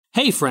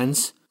Hey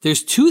friends,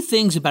 there's two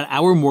things about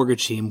our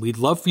mortgage team we'd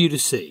love for you to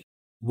see.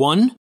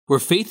 One, we're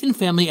faith and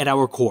family at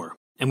our core,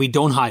 and we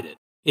don't hide it.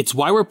 It's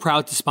why we're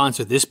proud to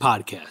sponsor this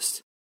podcast.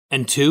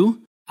 And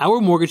two,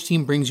 our mortgage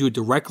team brings you a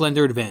direct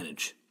lender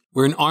advantage.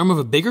 We're an arm of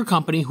a bigger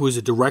company who is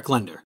a direct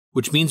lender,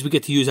 which means we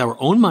get to use our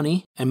own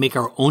money and make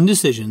our own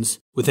decisions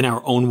within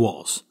our own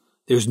walls.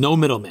 There's no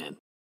middleman.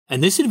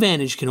 And this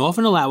advantage can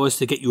often allow us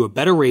to get you a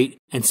better rate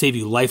and save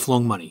you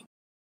lifelong money.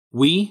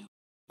 We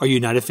are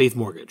United Faith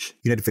Mortgage.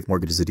 United Faith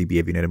Mortgage is a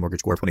DBA of United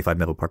Mortgage Corp. 25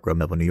 Melville Park Road,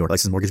 Melville, New York.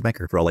 Licensed mortgage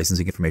banker. For all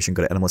licensing information,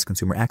 go to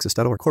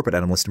nmlsconsumeraccess.org. Corporate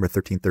NMLS number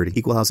 1330.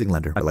 Equal housing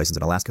lender. Licensed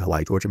in Alaska,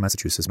 Hawaii, Georgia,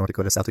 Massachusetts, North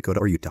Dakota, South Dakota,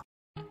 or Utah.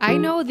 I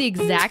know the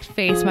exact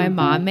face my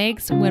mom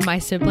makes when my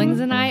siblings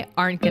and I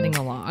aren't getting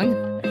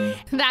along.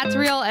 That's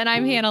real, and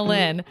I'm Hannah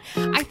Lynn.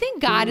 I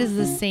think God is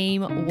the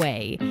same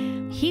way.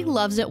 He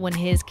loves it when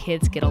his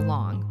kids get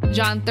along.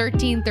 John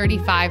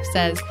 13:35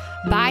 says,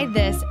 "By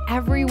this,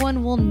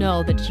 everyone will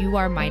know that you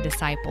are my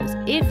disciples,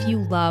 if you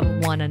love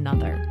one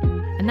another."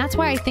 And that's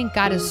why I think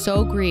God is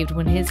so grieved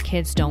when his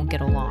kids don't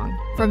get along.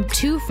 From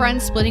two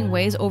friends splitting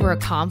ways over a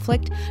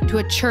conflict to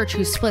a church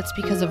who splits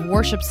because of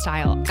worship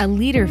style, a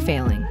leader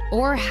failing,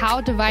 or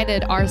how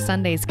divided our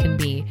Sundays can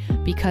be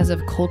because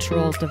of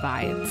cultural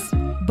divides.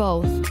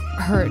 Both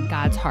hurt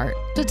God's heart.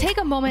 So take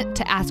a moment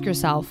to ask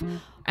yourself,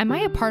 am I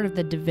a part of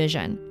the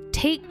division?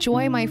 Take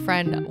joy, my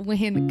friend,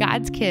 when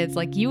God's kids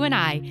like you and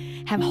I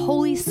have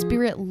Holy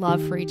Spirit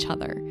love for each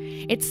other.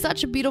 It's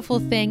such a beautiful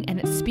thing, and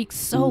it speaks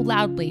so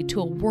loudly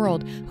to a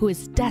world who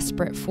is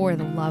desperate for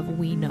the love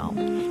we know.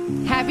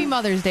 Happy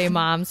Mother's Day,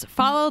 moms.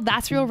 Follow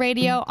That's Real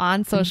Radio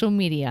on social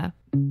media.